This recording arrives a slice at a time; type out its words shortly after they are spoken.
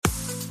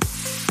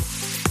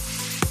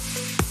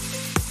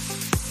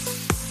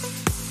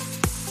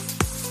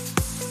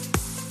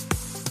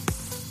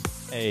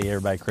Hey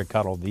everybody, Craig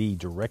Cottle, the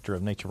director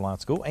of Nature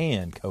Reliance School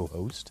and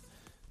co-host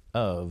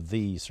of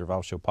the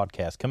Survival Show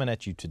podcast, coming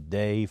at you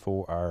today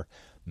for our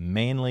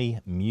Manly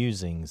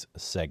Musings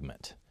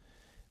segment,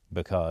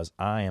 because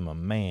I am a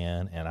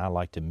man and I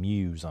like to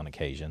muse on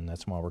occasion.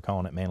 That's why we're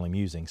calling it Manly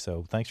Musings.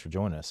 So thanks for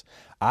joining us.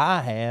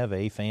 I have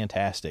a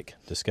fantastic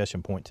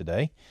discussion point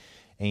today,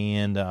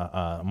 and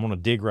I'm going to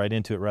dig right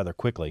into it rather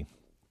quickly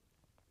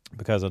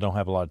because I don't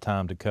have a lot of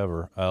time to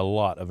cover a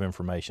lot of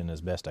information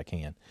as best I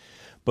can.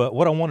 But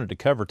what I wanted to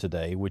cover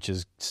today, which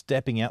is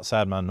stepping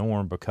outside my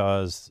norm,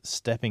 because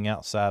stepping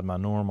outside my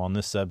norm on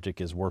this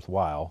subject is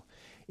worthwhile,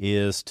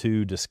 is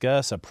to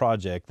discuss a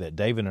project that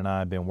David and I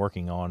have been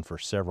working on for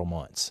several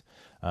months.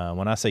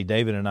 When I say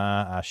David and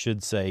I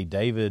should say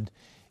David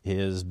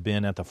has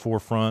been at the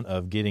forefront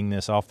of getting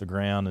this off the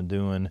ground and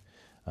doing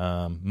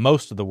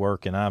most of the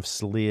work, and I've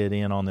slid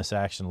in on this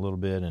action a little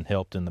bit and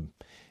helped in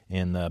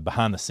the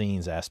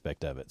behind-the-scenes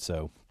aspect of it.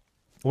 So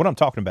what I'm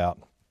talking about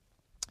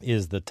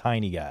is the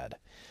Tiny Guide.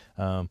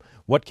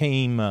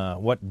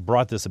 What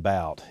brought this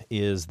about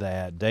is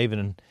that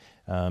David,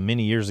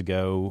 many years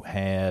ago,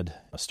 had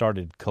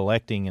started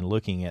collecting and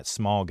looking at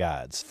small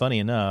guides. Funny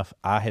enough,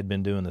 I had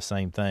been doing the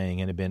same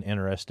thing and had been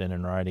interested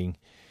in writing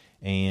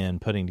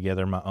and putting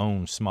together my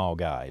own small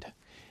guide.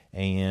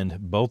 And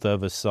both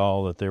of us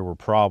saw that there were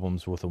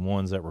problems with the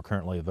ones that were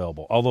currently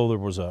available. Although there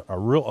was a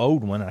real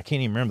old one, and I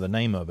can't even remember the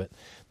name of it,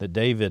 that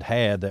David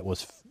had that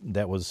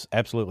was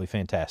absolutely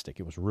fantastic.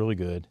 It was really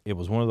good. It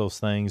was one of those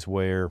things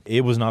where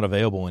it was not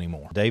available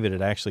anymore. David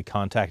had actually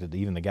contacted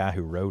even the guy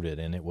who wrote it,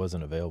 and it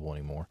wasn't available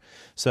anymore.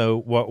 So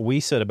what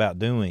we set about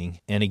doing,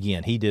 and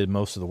again, he did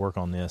most of the work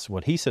on this,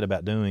 what he set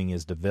about doing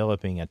is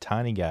developing a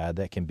tiny guide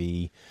that can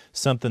be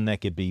something that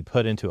could be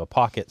put into a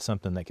pocket,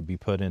 something that could be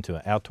put into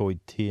an Altoid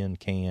tin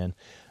can,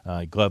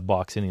 glove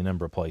box, any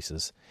number of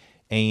places,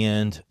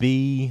 and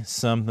be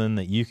something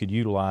that you could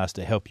utilize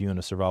to help you in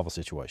a survival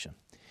situation.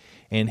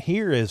 And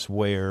here is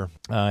where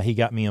he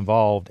got me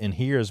involved, and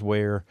here is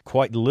where,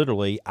 quite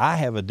literally, I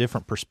have a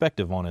different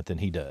perspective on it than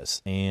he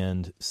does.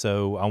 And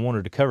so I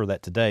wanted to cover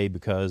that today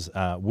because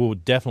we'll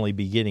definitely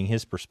be getting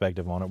his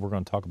perspective on it. We're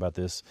going to talk about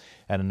this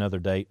at another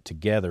date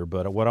together,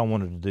 but what I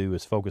wanted to do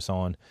is focus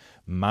on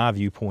my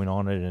viewpoint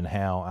on it and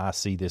how I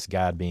see this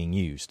guide being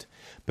used.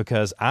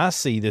 Because I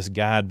see this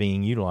guide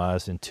being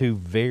utilized in two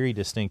very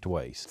distinct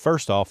ways.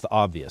 First off, the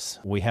obvious.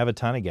 We have a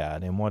tiny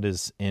guide, and what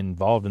is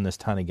involved in this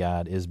tiny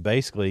guide is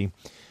basically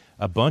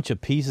a bunch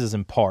of pieces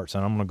and parts,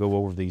 and I'm going to go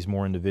over these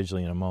more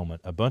individually in a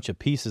moment, a bunch of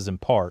pieces and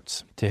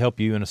parts to help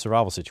you in a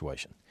survival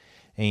situation,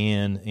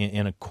 and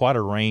in quite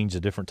a range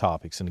of different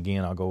topics. And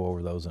again, I'll go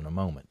over those in a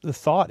moment. The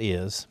thought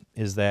is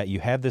that you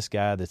have this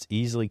guide that's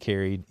easily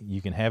carried.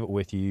 You can have it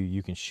with you.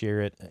 You can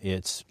share it.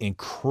 It's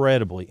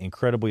incredibly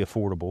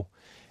affordable.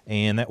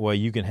 And that way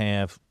you can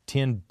have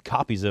 10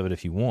 copies of it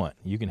if you want.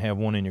 You can have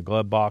one in your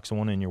glove box,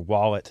 one in your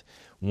wallet,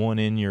 one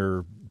in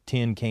your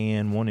tin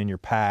can, one in your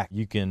pack.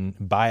 You can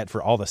buy it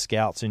for all the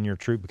scouts in your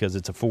troop because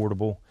it's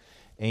affordable.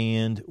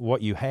 And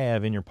what you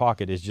have in your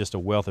pocket is just a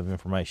wealth of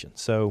information.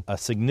 So a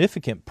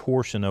significant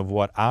portion of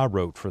what I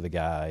wrote for the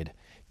guide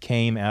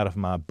came out of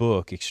my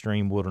book,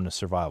 Extreme Wilderness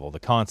Survival,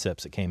 the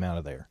concepts that came out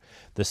of there.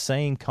 The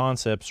same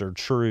concepts are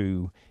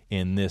true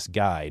in this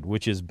guide,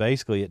 which is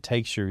basically it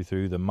takes you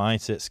through the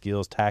mindset,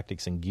 skills,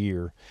 tactics, and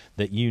gear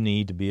that you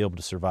need to be able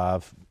to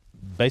survive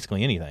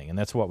basically anything, and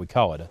that's what we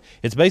call it.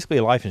 It's basically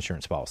a life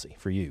insurance policy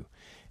for you.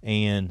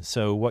 And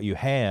so what you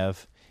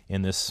have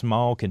in this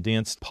small,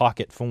 condensed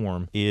pocket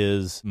form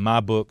is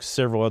my books,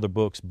 several other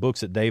books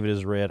that David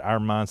has read, our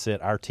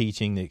mindset, our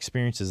teaching, the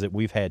experiences that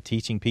we've had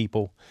teaching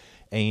people,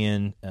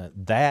 and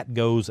that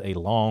goes a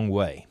long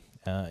way.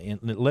 And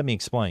let me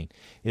explain,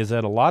 is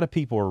that a lot of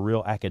people are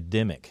real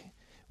academic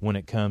when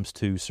it comes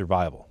to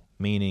survival,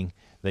 meaning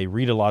they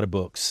read a lot of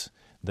books,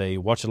 they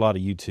watch a lot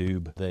of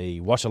YouTube, they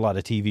watch a lot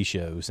of TV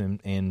shows,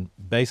 and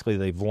basically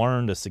they've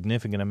learned a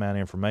significant amount of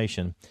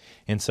information,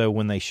 and so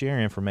when they share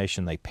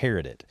information, they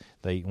parrot it.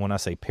 When I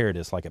say parrot,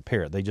 it's like a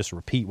parrot. They just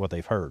repeat what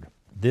they've heard.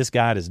 This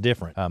guide is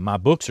different. My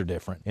books are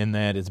different in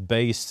that it's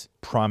based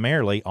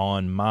primarily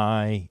on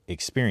my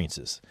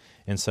experiences.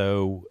 And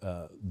so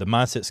the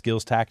mindset,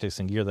 skills, tactics,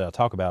 and gear that I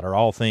talk about are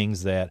all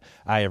things that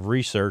I have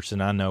researched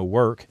and I know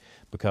work,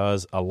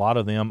 because a lot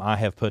of them I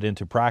have put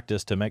into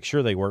practice to make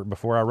sure they work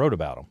before I wrote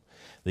about them.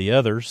 The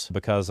others,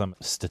 because I'm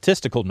a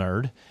statistical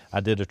nerd,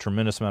 I did a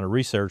tremendous amount of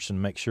research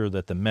and make sure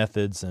that the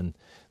methods and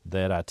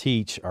that I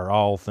teach are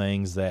all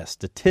things that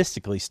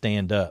statistically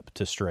stand up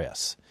to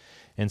stress.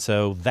 And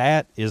so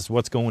that is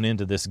what's going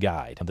into this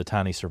guide, the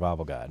Tiny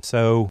Survival Guide.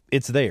 So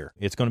it's there.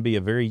 It's going to be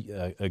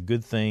a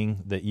good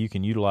thing that you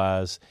can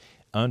utilize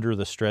under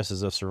the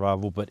stresses of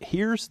survival. But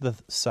here's the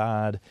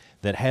side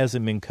that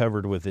hasn't been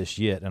covered with this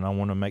yet, and I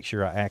want to make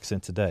sure I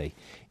accent today.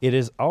 It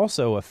is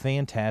also a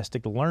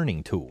fantastic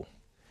learning tool,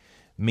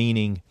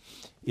 meaning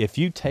if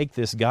you take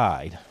this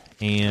guide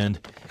and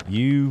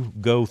you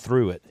go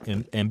through it,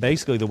 and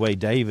basically the way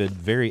David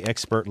very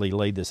expertly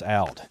laid this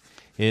out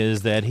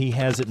is that he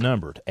has it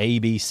numbered, A,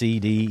 B, C,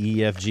 D,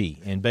 E, F, G.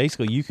 And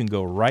basically you can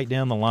go right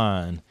down the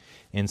line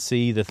and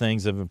see the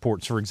things of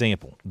importance. For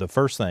example, the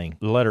first thing,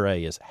 letter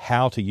A, is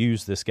how to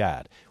use this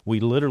guide. We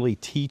literally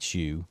teach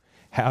you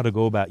how to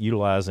go about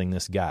utilizing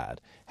this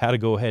guide, how to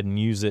go ahead and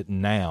use it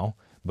now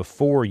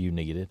before you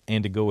need it,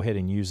 and to go ahead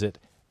and use it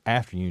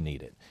after you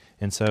need it.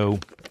 And so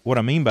what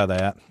I mean by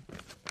that,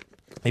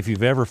 if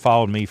you've ever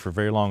followed me for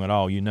very long at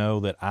all, you know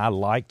that I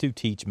like to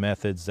teach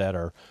methods that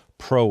are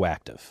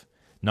proactive,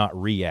 not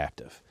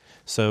reactive.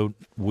 So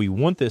we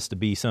want this to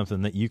be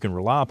something that you can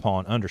rely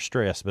upon under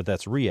stress, but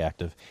that's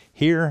reactive.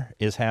 Here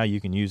is how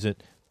you can use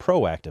it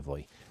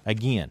proactively.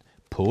 Again,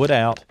 pull it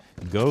out,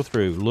 go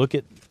through, look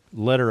at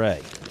letter A.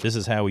 This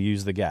is how we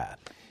use the guide.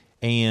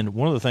 And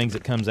one of the things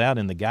that comes out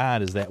in the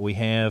guide is that we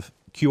have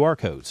QR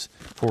codes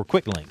for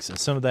quick links. And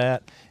some of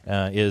that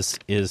is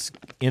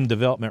in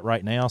development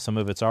right now. Some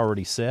of it's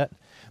already set.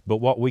 But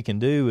what we can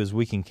do is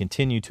we can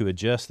continue to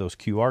adjust those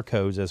QR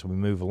codes as we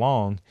move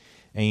along,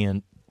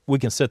 and we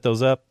can set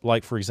those up.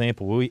 Like, for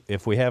example,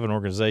 if we have an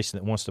organization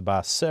that wants to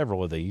buy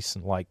several of these,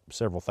 like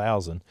several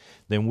thousand,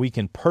 then we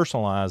can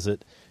personalize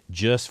it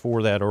just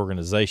for that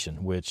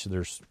organization, which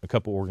there's a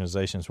couple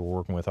organizations we're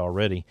working with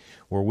already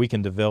where we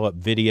can develop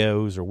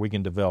videos or we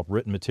can develop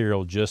written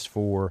material just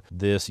for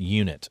this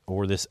unit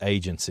or this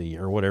agency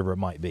or whatever it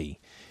might be.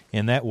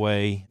 And that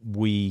way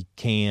we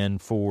can,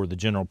 for the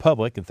general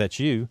public, if that's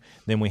you,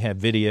 then we have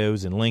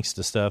videos and links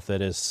to stuff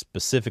that is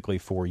specifically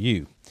for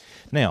you.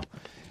 Now,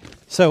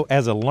 so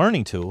as a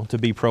learning tool to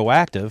be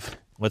proactive,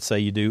 let's say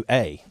you do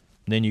A,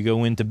 then you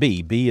go into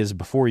B. B is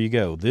before you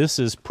go. This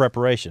is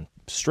preparation.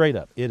 Straight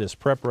up, it is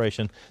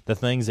preparation, the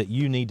things that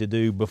you need to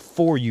do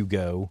before you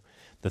go,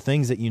 the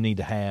things that you need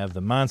to have,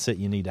 the mindset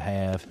you need to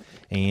have,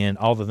 and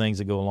all the things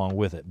that go along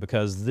with it.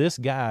 Because this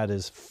guide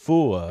is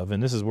full of,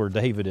 and this is where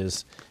David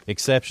is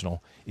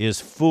exceptional,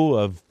 is full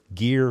of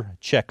gear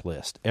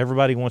checklist.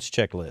 Everybody wants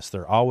checklists.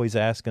 They're always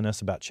asking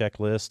us about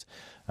checklists,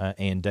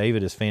 and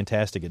David is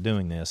fantastic at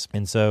doing this.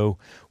 And so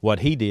what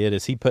he did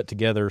is he put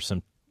together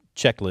some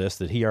checklists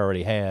that he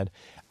already had.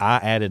 I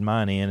added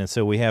mine in, and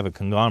so we have a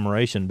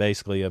conglomeration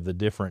basically of the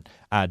different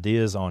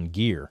ideas on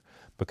gear,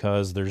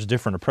 because there's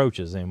different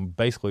approaches, and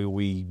basically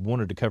we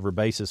wanted to cover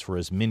bases for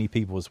as many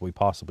people as we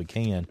possibly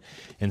can.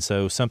 And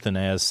so something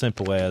as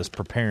simple as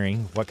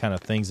preparing what kind of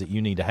things that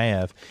you need to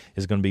have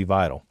is going to be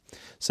vital.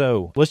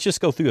 So let's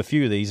just go through a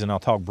few of these, and I'll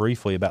talk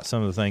briefly about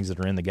some of the things that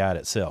are in the guide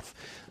itself.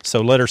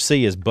 So letter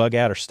C is bug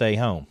out or stay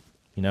home.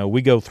 You know,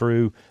 we go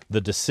through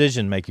the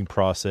decision-making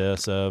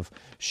process of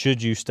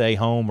should you stay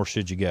home or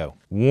should you go?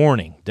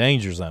 Warning,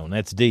 danger zone,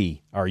 that's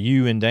D. Are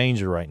you in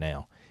danger right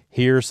now?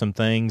 Here are some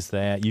things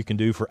that you can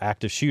do for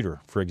active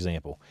shooter, for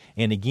example.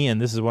 And again,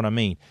 this is what I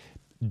mean.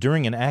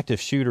 During an active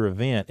shooter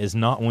event is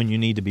not when you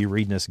need to be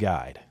reading this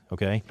guide,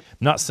 okay? I'm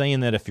not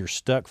saying that if you're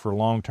stuck for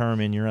long term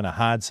and you're in a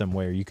hide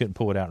somewhere, you couldn't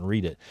pull it out and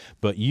read it.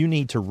 But you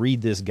need to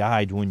read this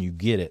guide when you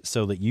get it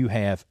so that you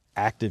have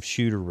active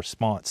shooter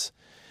response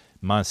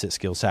mindset,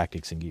 skills,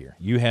 tactics, and gear.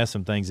 You have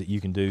some things that you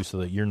can do so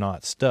that you're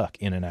not stuck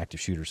in an active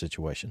shooter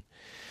situation.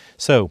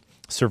 So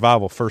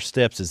survival first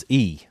steps is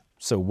E.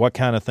 So what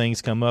kind of things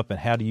come up and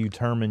how do you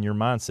determine your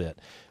mindset?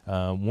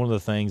 One of the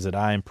things that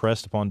I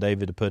impressed upon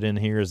David to put in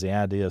here is the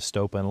idea of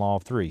STOPA and Law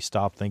of Three.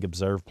 Stop, think,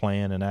 observe,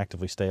 plan, and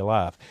actively stay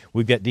alive.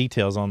 We've got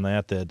details on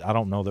that I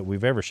don't know that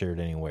we've ever shared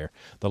anywhere.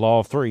 The Law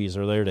of Threes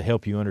are there to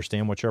help you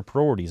understand what your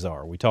priorities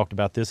are. We talked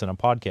about this in a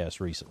podcast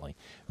recently.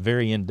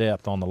 Very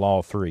in-depth on the Law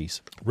of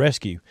Threes.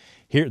 Rescue.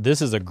 Here,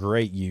 this is a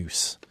great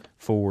use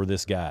for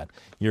this guide.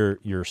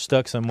 You're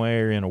stuck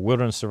somewhere in a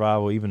wilderness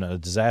survival, even a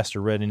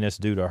disaster readiness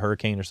due to a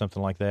hurricane or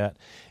something like that,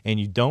 and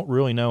you don't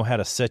really know how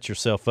to set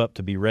yourself up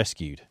to be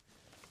rescued.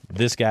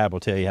 This guide will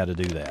tell you how to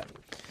do that.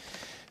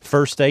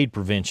 First aid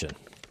prevention.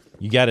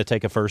 You got to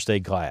take a first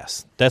aid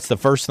class. That's the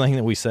first thing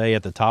that we say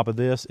at the top of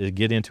this is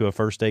get into a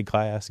first aid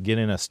class, get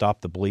in a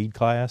stop the bleed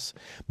class.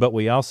 But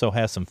we also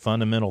have some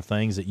fundamental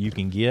things that you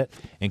can get,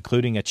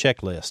 including a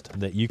checklist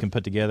that you can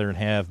put together and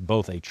have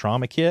both a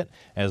trauma kit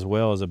as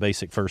well as a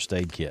basic first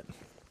aid kit.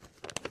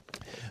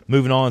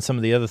 Moving on, some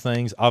of the other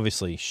things,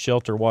 obviously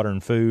shelter, water,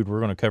 and food. We're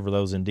going to cover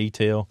those in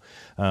detail.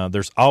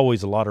 There's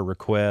always a lot of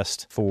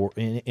requests for,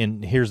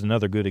 and here's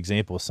another good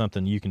example of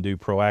something you can do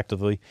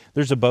proactively.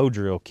 There's a bow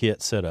drill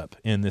kit set up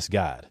in this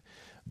guide.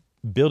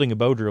 Building a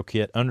bow drill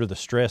kit under the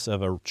stress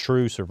of a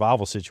true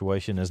survival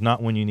situation is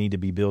not when you need to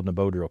be building a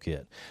bow drill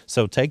kit.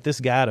 So take this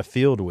guide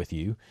afield with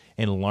you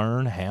and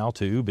learn how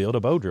to build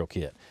a bow drill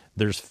kit.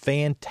 There's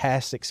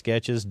fantastic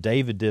sketches.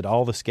 David did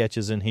all the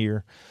sketches in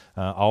here.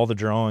 All the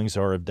drawings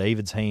are of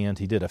David's hand.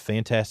 He did a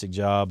fantastic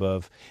job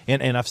of,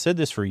 and I've said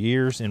this for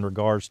years in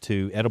regards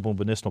to edible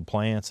medicinal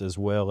plants as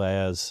well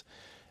as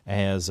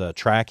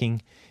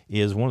tracking,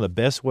 is one of the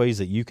best ways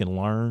that you can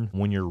learn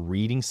when you're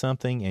reading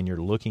something and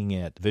you're looking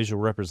at visual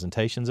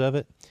representations of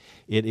it.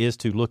 It is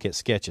to look at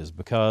sketches,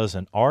 because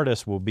an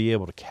artist will be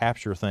able to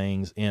capture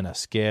things in a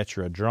sketch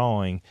or a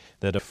drawing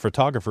that a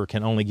photographer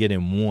can only get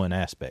in one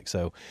aspect.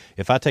 So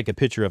if I take a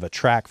picture of a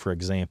track, for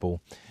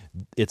example,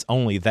 it's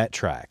only that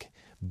track.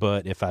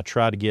 But if I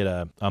try to get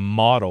a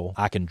model,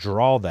 I can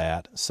draw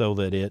that so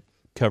that it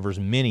covers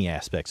many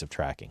aspects of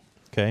tracking.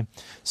 Okay,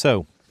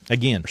 so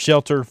again,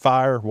 shelter,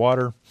 fire,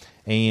 water,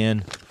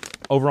 and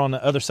over on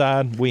the other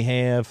side, we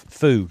have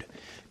food.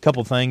 A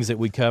couple things that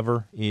we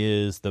cover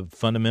is the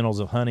fundamentals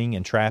of hunting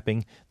and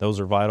trapping. Those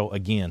are vital.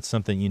 Again,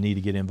 something you need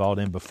to get involved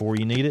in before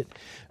you need it.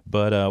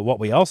 But what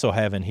we also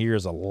have in here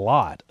is a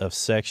lot of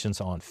sections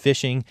on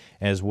fishing,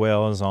 as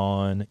well as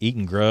on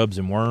eating grubs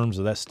and worms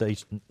of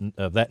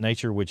that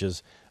nature, which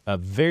is a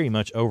very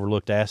much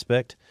overlooked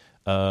aspect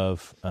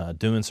of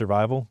doing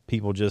survival.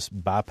 People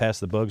just bypass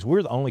the bugs.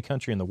 We're the only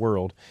country in the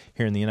world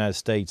here in the United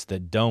States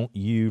that don't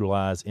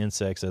utilize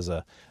insects as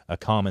a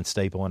common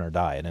staple in our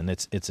diet, and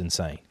it's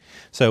insane.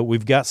 So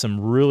we've got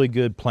some really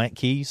good plant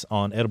keys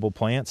on edible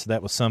plants.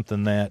 That was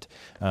something that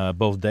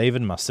both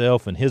David,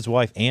 myself, and his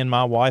wife, and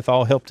my wife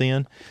all helped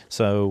in.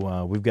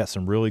 So we've got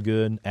some really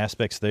good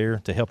aspects there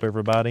to help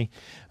everybody.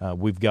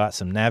 We've got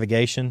some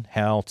navigation,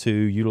 how to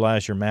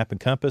utilize your map and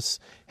compass,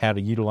 how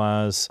to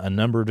utilize a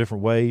number of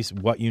different ways,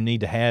 what you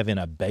need to have in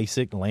a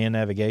basic land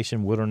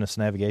navigation, wilderness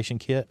navigation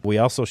kit. We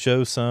also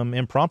show some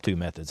impromptu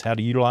methods, how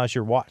to utilize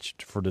your watch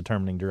for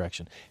determining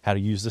direction, how to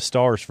use the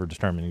stars for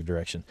determining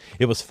direction.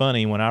 It was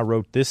funny, when I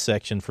wrote this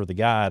section for the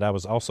guide, I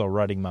was also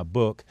writing my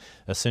book,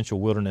 Essential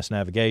Wilderness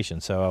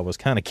Navigation, so I was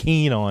kind of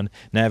keen on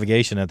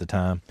navigation at the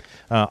time.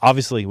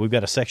 Obviously, we've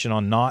got a section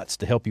on knots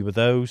to help you with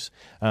those,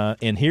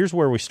 and here's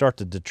where we start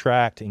to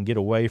detract and get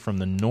away from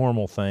the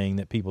normal thing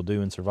that people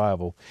do in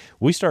survival.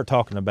 We start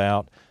talking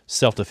about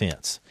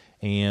self-defense,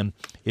 and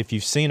if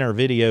you've seen our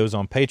videos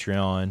on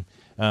Patreon,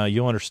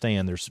 you'll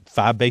understand there's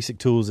 5 basic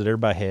tools that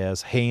everybody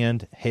has: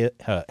 head,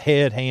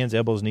 hands,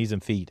 elbows, knees,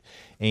 and feet.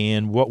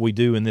 And what we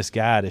do in this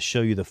guide is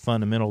show you the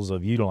fundamentals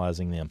of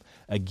utilizing them.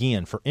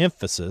 Again, for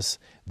emphasis,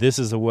 this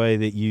is a way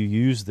that you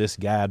use this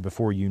guide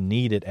before you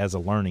need it as a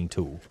learning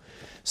tool.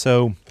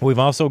 So we've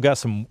also got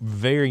some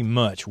very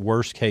much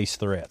worst case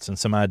threats and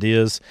some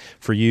ideas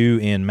for you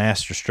in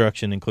mass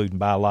destruction, including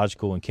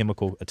biological and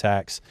chemical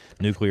attacks,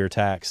 nuclear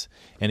attacks.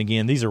 And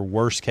again, these are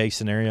worst case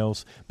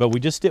scenarios, but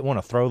we just didn't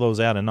want to throw those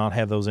out and not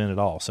have those in at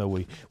all. So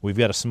we've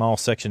got a small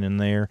section in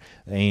there,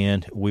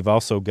 and we've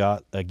also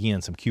got,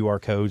 again, some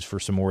QR codes for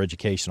some more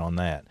education on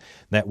that.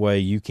 That way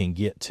you can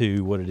get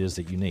to what it is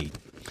that you need.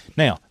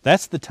 Now,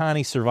 that's the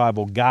Tiny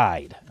Survival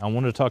Guide. I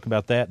wanted to talk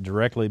about that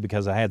directly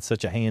because I had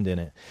such a hand in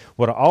it.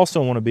 What I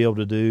also want to be able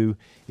to do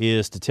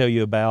is to tell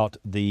you about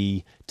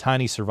the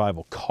Tiny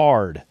Survival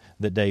Card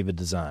that David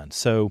designed.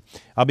 So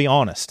I'll be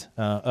honest,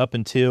 up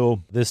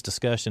until this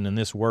discussion and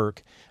this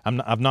work,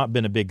 I've not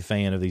been a big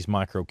fan of these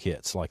micro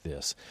kits like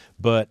this,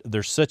 but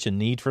there's such a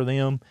need for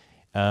them.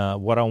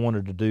 What I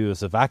wanted to do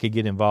is if I could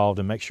get involved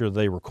and make sure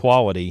they were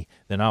quality,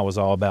 then I was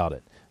all about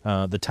it.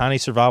 The Tiny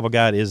Survival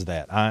Guide is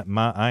that.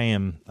 I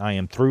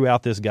am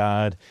throughout this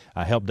guide.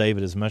 I helped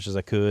David as much as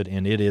I could,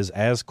 and it is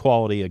as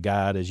quality a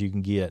guide as you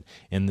can get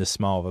in this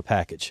small of a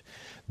package.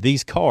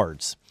 These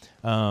cards,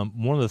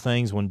 one of the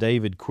things when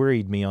David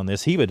queried me on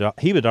this, he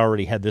had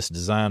already had this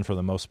design for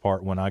the most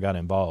part when I got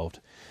involved.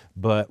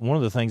 But one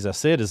of the things I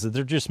said is that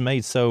they're just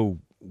made so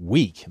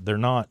weak, they're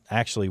not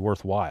actually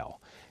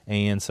worthwhile.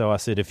 And so I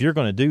said, if you're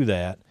going to do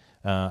that,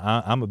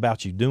 I'm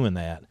about you doing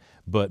that.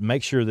 But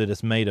make sure that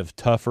it's made of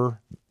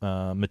tougher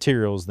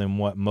materials than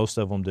what most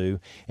of them do,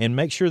 and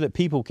make sure that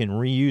people can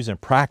reuse and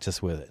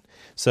practice with it.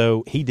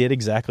 So he did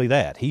exactly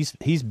that.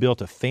 He's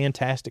built a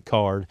fantastic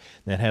card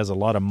that has a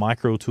lot of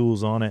micro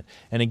tools on it.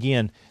 And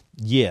again,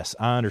 yes,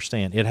 I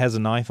understand. It has a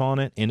knife on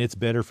it, and it's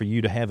better for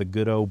you to have a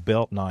good old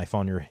belt knife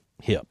on your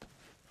hip,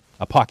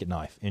 a pocket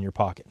knife in your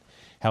pocket.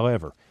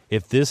 However,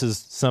 if this is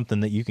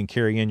something that you can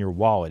carry in your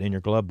wallet, in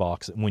your glove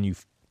box, when you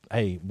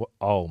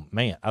oh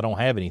man, I don't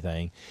have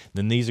anything,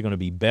 then these are going to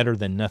be better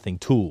than nothing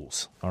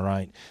tools, all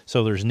right?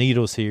 So there's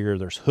needles here,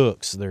 there's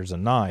hooks, there's a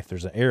knife,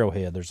 there's an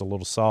arrowhead, there's a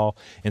little saw,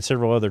 and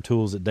several other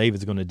tools that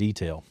David's going to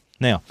detail.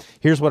 Now,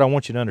 here's what I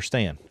want you to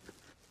understand.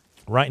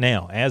 Right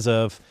now, as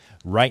of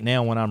right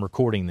now when I'm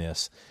recording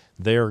this,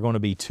 there are going to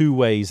be 2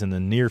 ways in the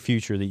near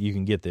future that you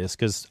can get this,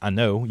 because I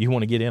know you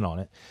want to get in on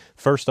it.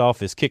 First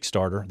off is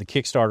Kickstarter. The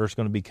Kickstarter is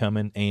going to be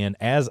coming, and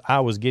as I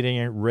was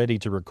getting ready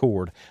to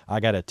record, I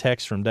got a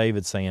text from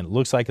David saying,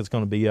 looks like it's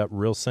going to be up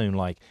real soon,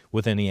 like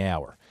within the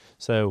hour.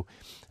 So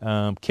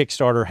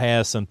Kickstarter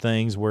has some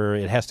things where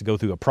it has to go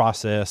through a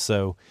process.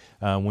 So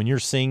when you're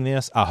seeing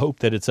this, I hope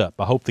that it's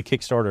up. I hope the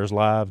Kickstarter is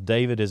live.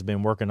 David has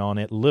been working on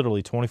it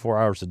literally 24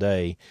 hours a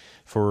day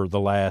for the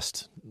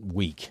last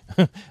week.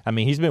 I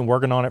mean, he's been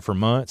working on it for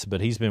months,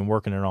 but he's been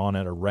working on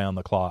it around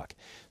the clock.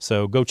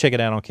 So go check it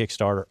out on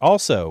Kickstarter.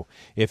 Also,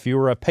 if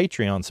you're a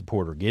Patreon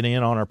supporter, get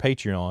in on our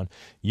Patreon.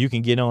 You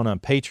can get on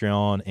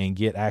Patreon and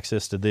get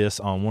access to this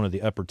on one of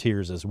the upper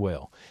tiers as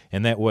well.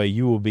 And that way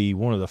you will be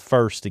one of the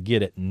first to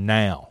get it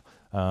now.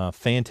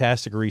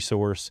 Fantastic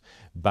resource.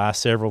 Buy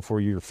several for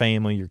your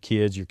family, your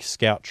kids, your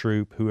scout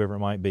troop, whoever it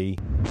might be.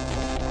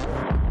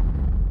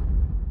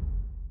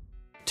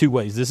 2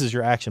 ways. This is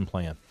your action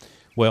plan.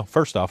 Well,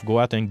 first off, go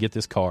out there and get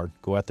this card.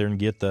 Go out there and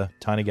get the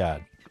Tiny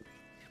Guide.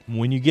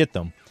 When you get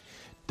them,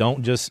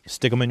 don't just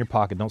stick them in your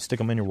pocket. Don't stick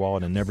them in your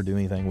wallet and never do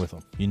anything with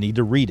them. You need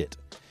to read it.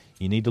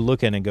 You need to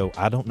look at it and go,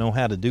 I don't know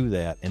how to do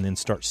that, and then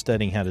start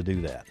studying how to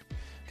do that.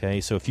 Okay,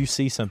 so if you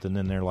see something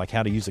in there like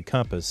how to use a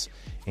compass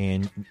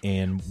and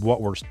what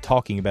we're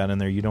talking about in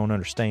there you don't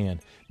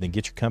understand, then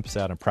get your compass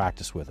out and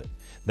practice with it.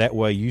 That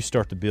way you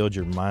start to build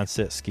your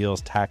mindset,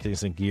 skills,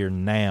 tactics, and gear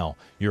now.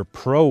 You're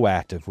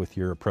proactive with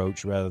your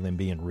approach rather than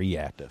being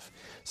reactive.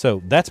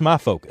 So that's my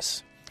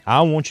focus. I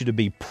want you to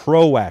be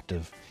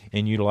proactive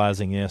in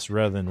utilizing this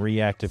rather than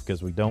reactive,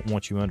 because we don't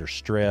want you under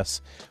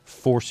stress,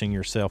 forcing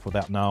yourself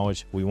without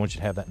knowledge. We want you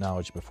to have that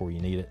knowledge before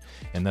you need it,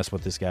 and that's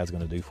what this guy's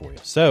going to do for you.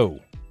 So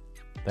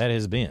that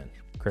has been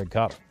Craig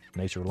Cottle,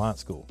 Nature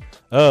Reliance School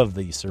of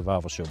the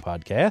Survival Show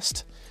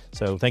podcast.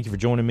 So thank you for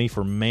joining me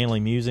for Manly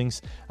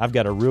Musings. I've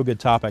got a real good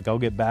topic. I'll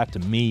get back to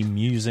me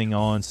musing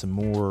on some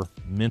more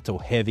mental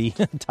heavy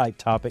type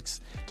topics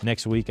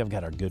next week. I've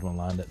got a good one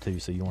lined up too,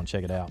 so you want to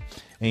check it out.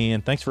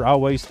 And thanks for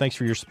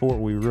your support.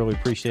 We really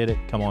appreciate it.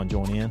 Come on,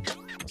 join in.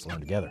 Let's learn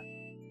together.